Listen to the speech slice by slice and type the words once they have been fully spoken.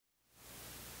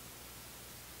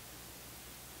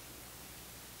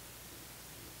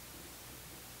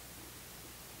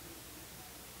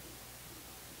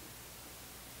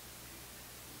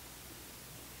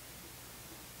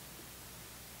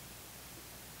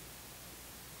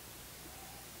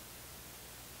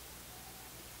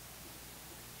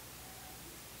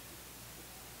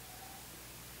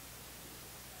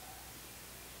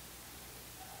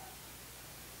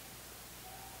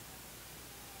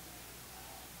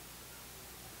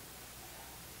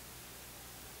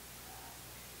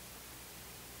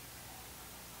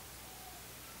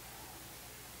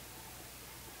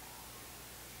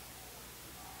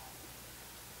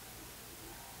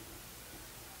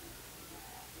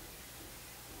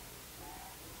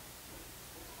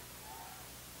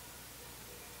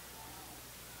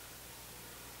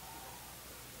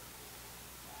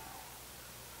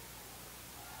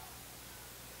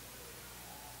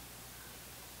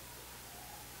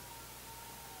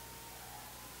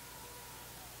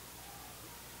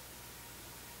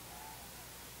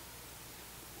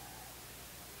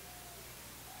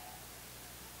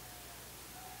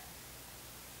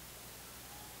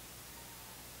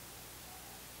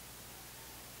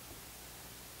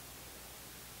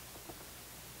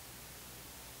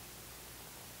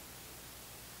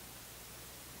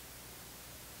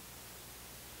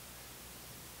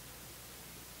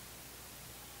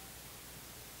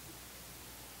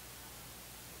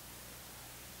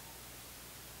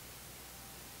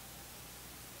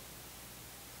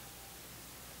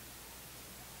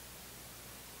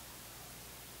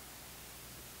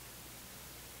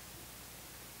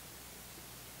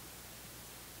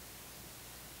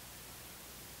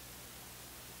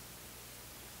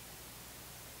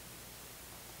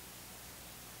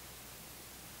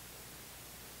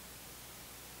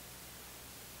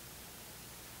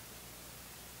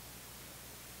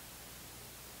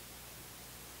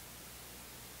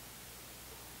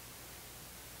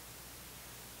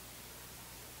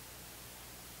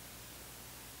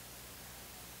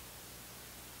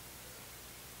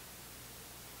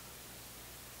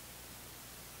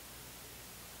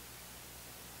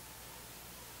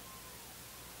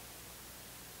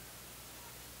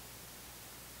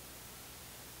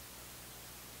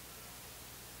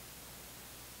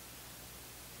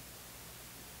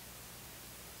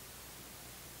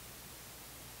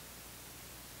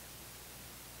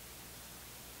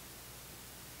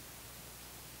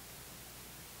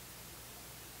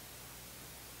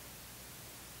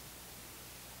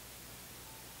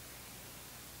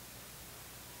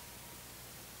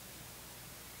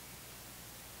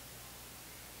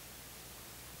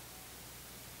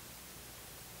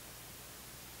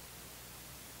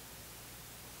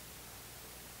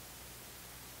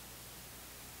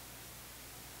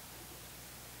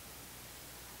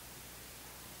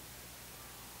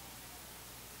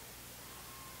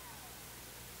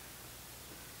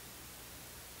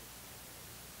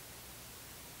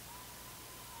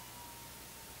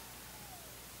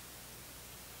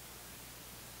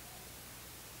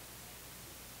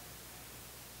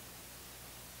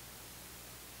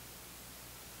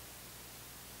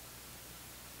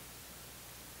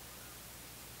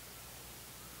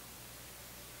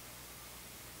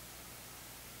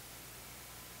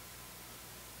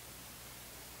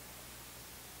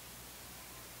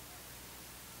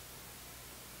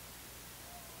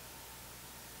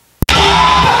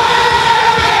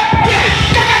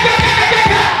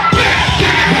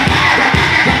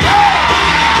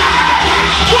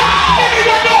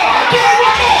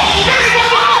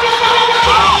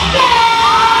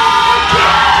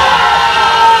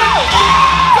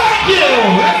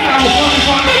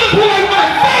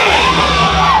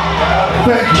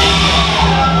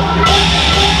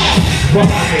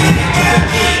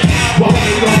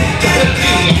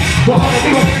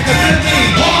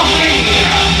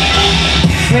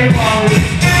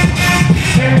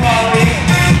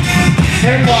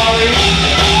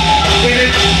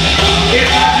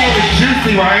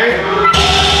Right?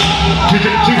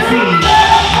 Juicy,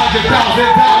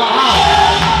 $100,000 house.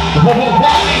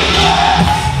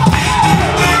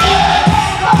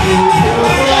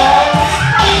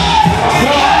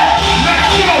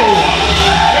 Let's go.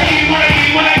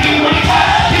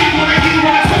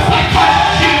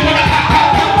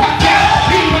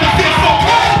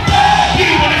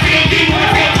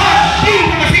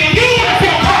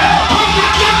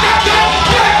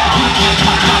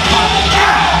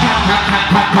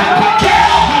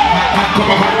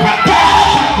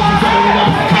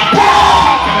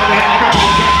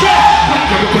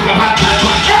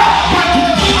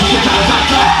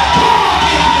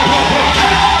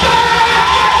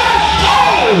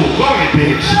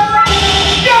 Bitch.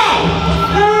 Go!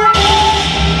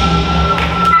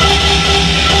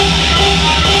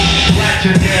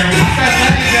 Legendary.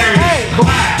 Legendary.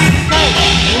 Clap.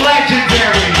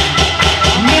 Legendary.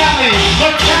 Nelly.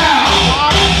 Hotel.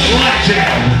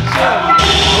 Legend.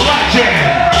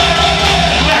 Legend.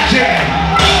 Legend.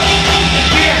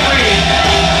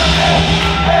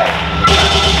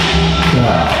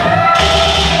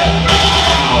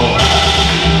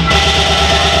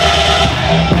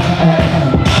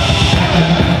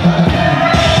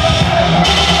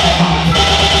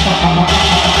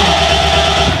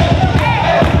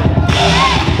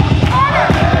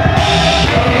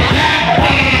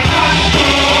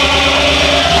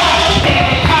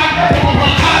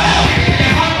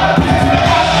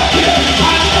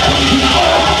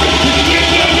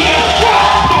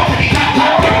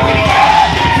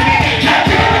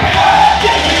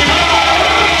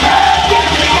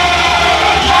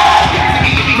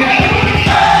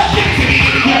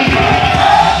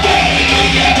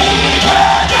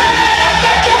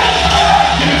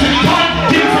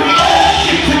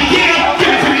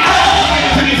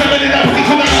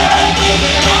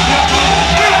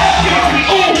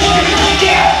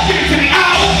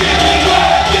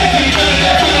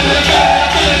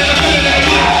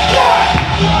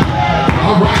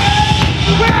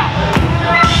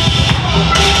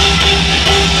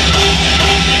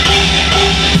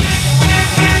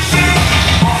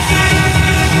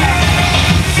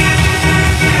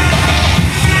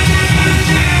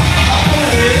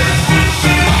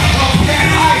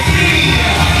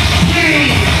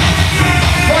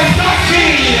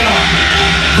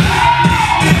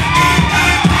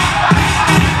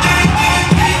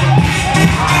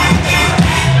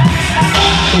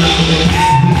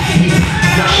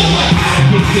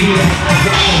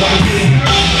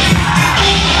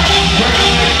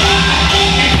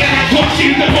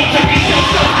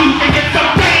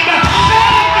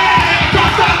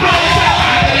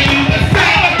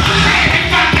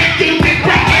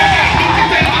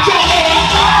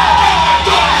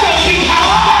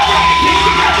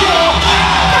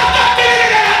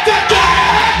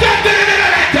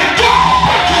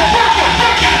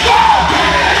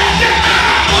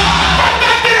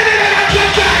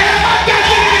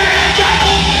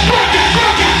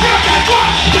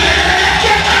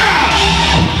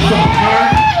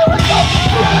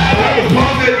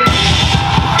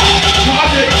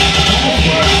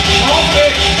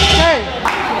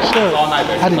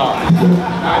 How do you? Welcome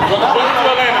to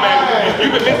Atlanta, baby.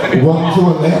 You've been listening. Welcome to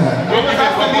Atlanta. Welcome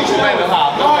to Atlanta.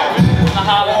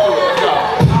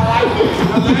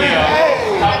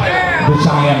 Bitch,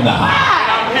 I am the hot.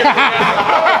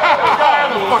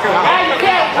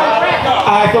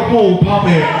 I the bull, pop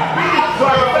it.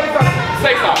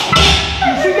 Say something.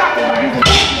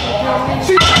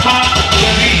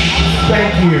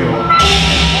 Thank you.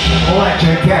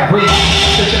 Legendary.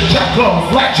 Chuckles,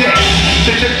 legend.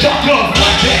 Chuckles,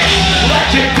 legend.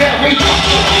 Legendary.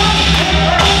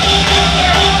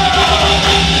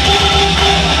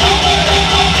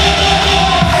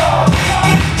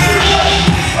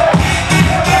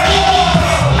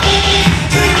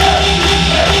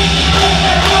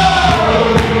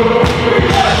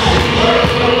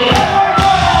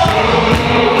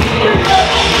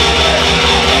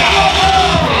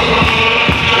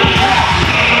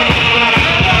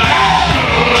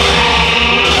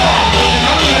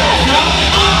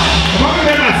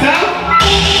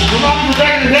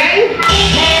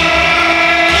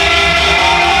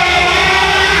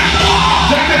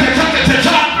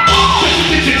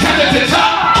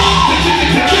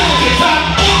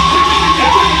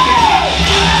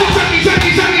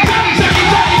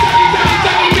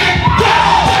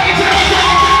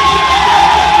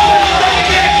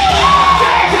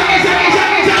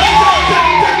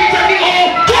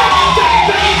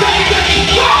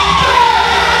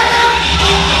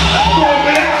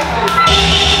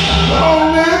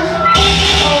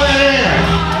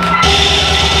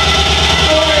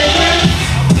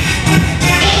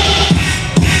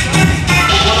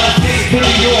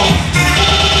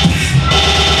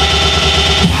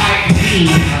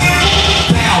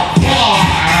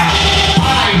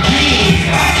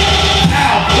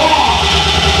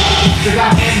 Cause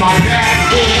I'm in my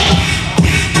bag.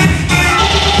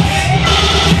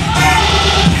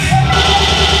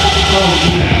 Oh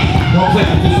yeah, don't play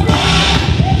with this one.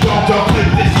 Don't play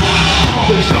with this one.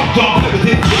 Don't play with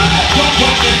this one. Don't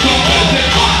play with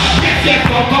this one. Yes,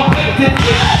 don't play with this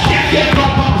one. Yes,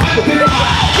 don't play with this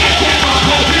one. Yes, don't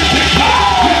play with this one. Yes,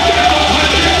 don't play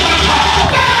with this one.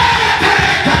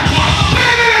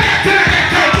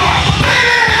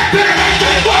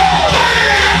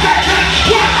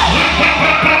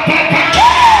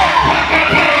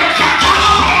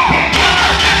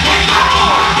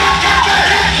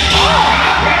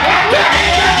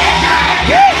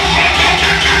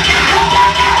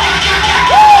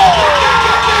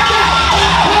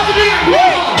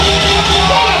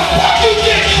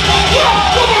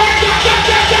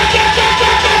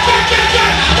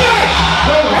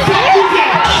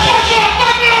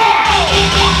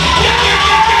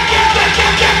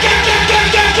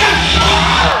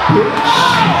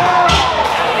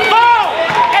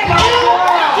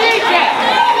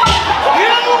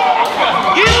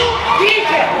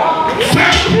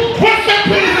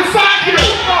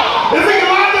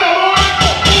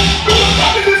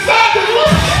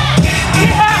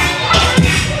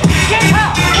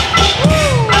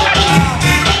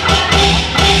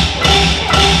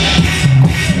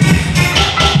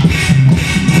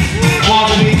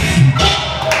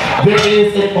 There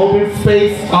is an open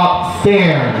space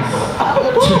upstairs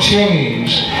to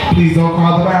change. Please don't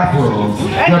crowd the bathrooms.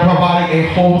 They're providing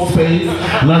a whole space.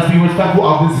 Let's be respectful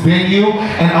of this venue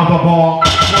and of the ball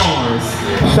floors.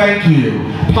 Thank you.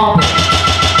 Pump it.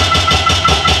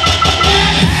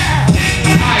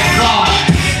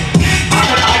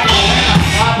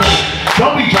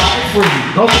 Don't be dry, it's free.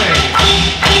 Okay.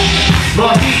 The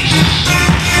beach.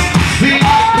 The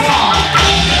icon.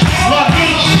 The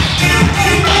beach.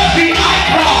 The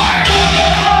icon.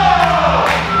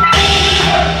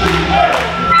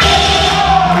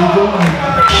 How you doing?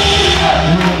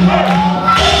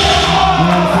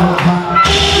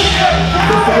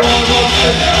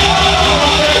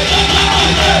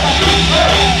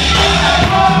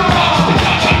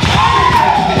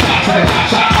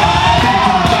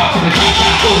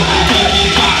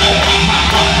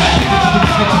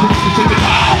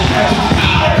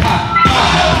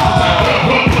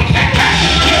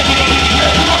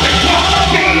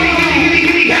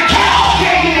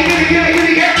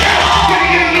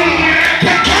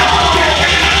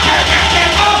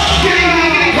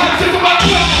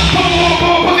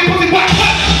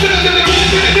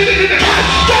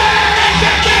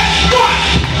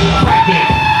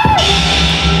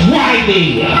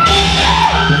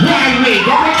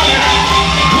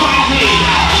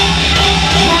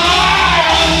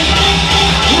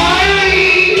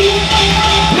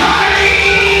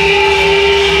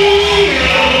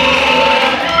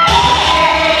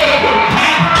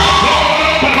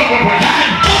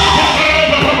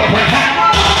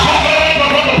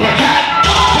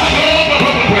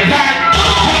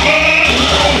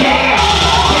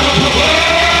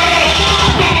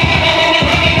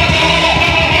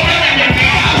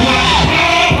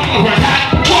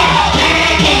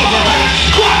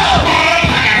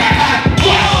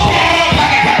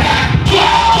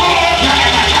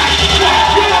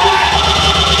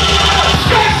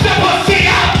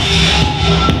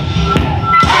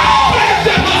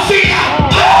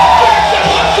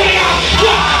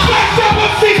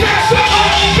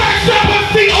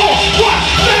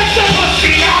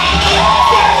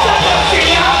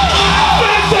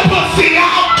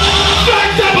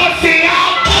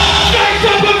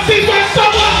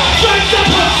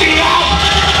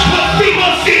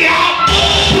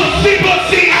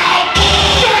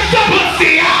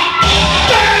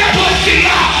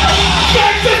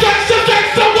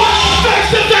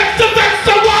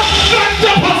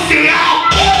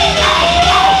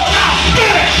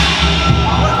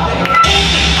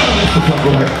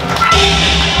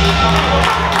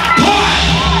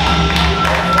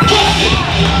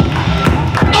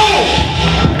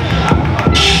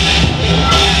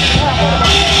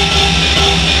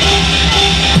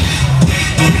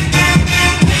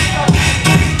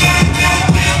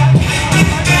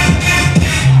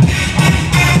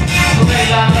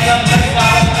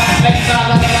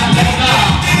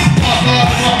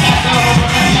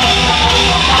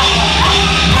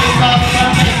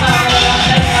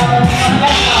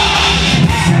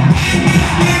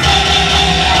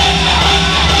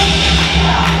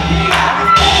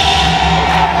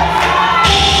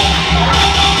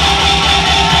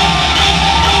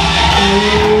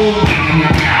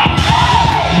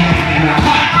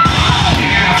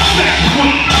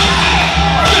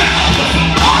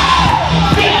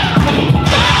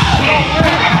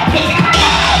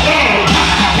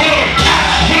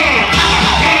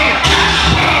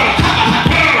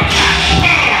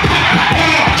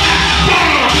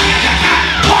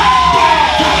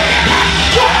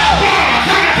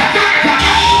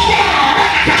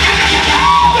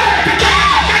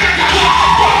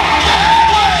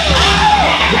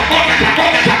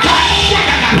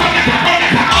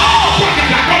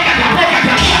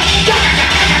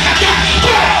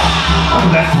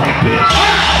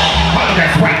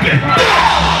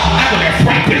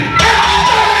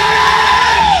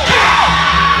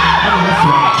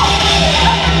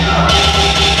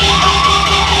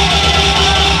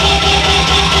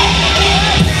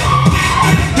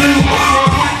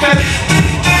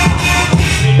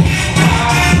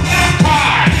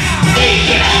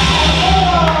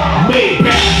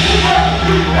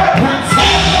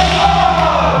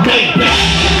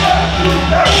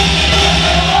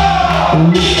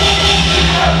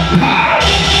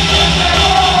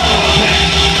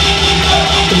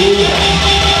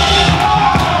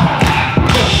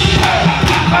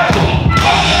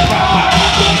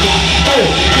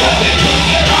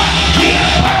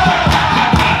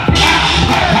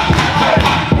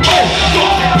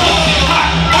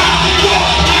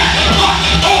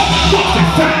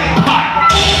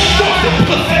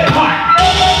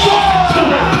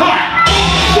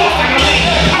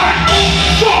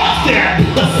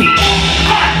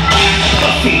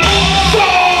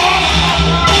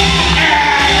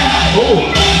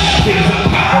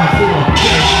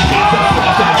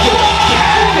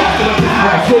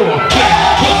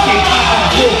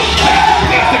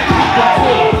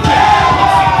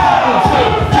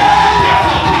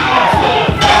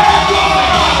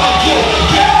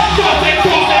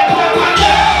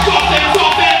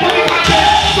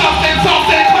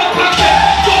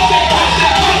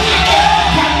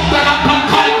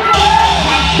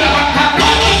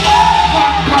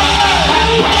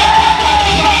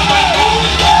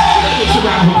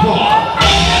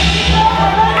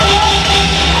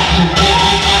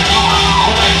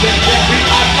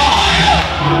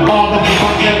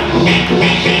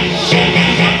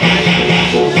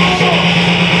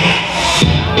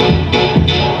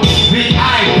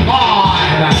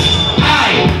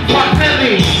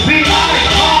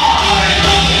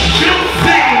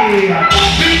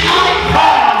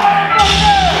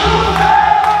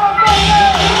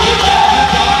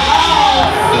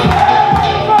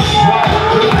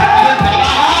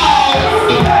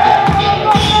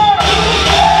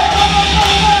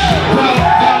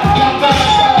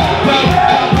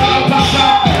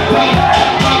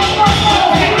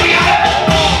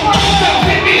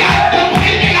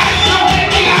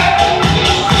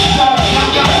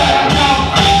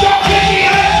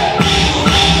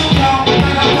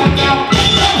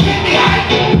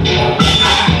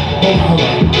 hold on.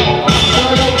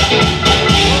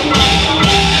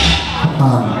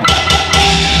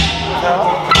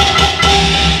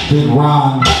 Big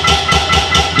Ron.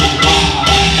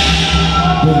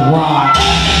 Big Ron.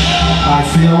 I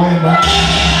see you in there.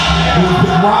 Where's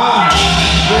Big Ron?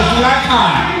 Where's the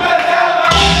icon?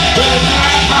 Where's the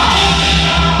icon?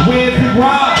 Where's Big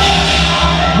Ron?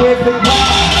 Where's Big Ron?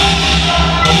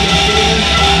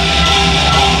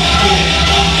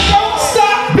 Don't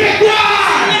stop, Big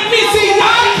Ron! Let me see the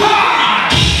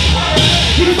icon!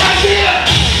 He's right there!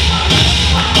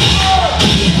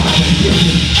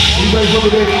 You ready for me,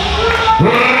 baby?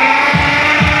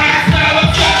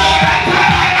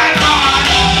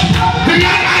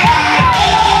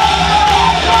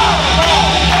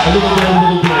 A little bit.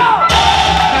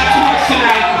 Not too much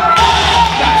tonight.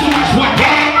 Not too much what?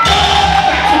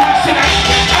 Not too much tonight.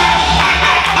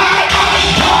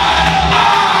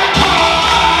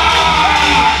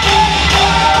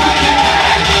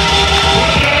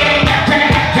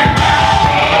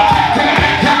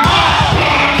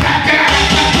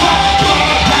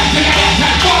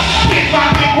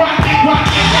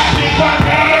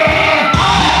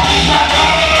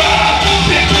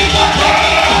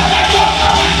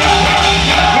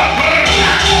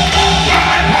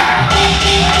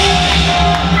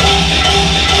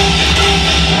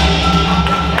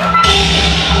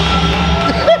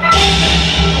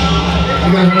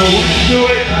 You gotta know when to do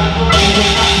it and when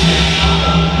not to do it.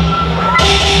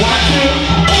 1, 2,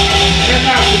 and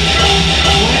not to.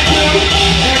 1, 2,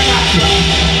 and not to.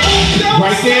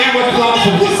 Right there, what's the call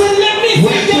for? 1,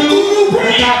 2,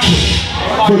 and not to.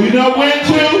 So you know when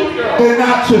to and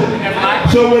not to.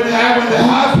 So when the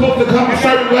high's supposed to come a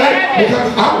certain way,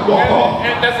 because I would walk off.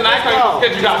 And that's an icon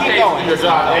because you got to take your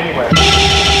job anyway.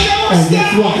 And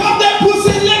guess what?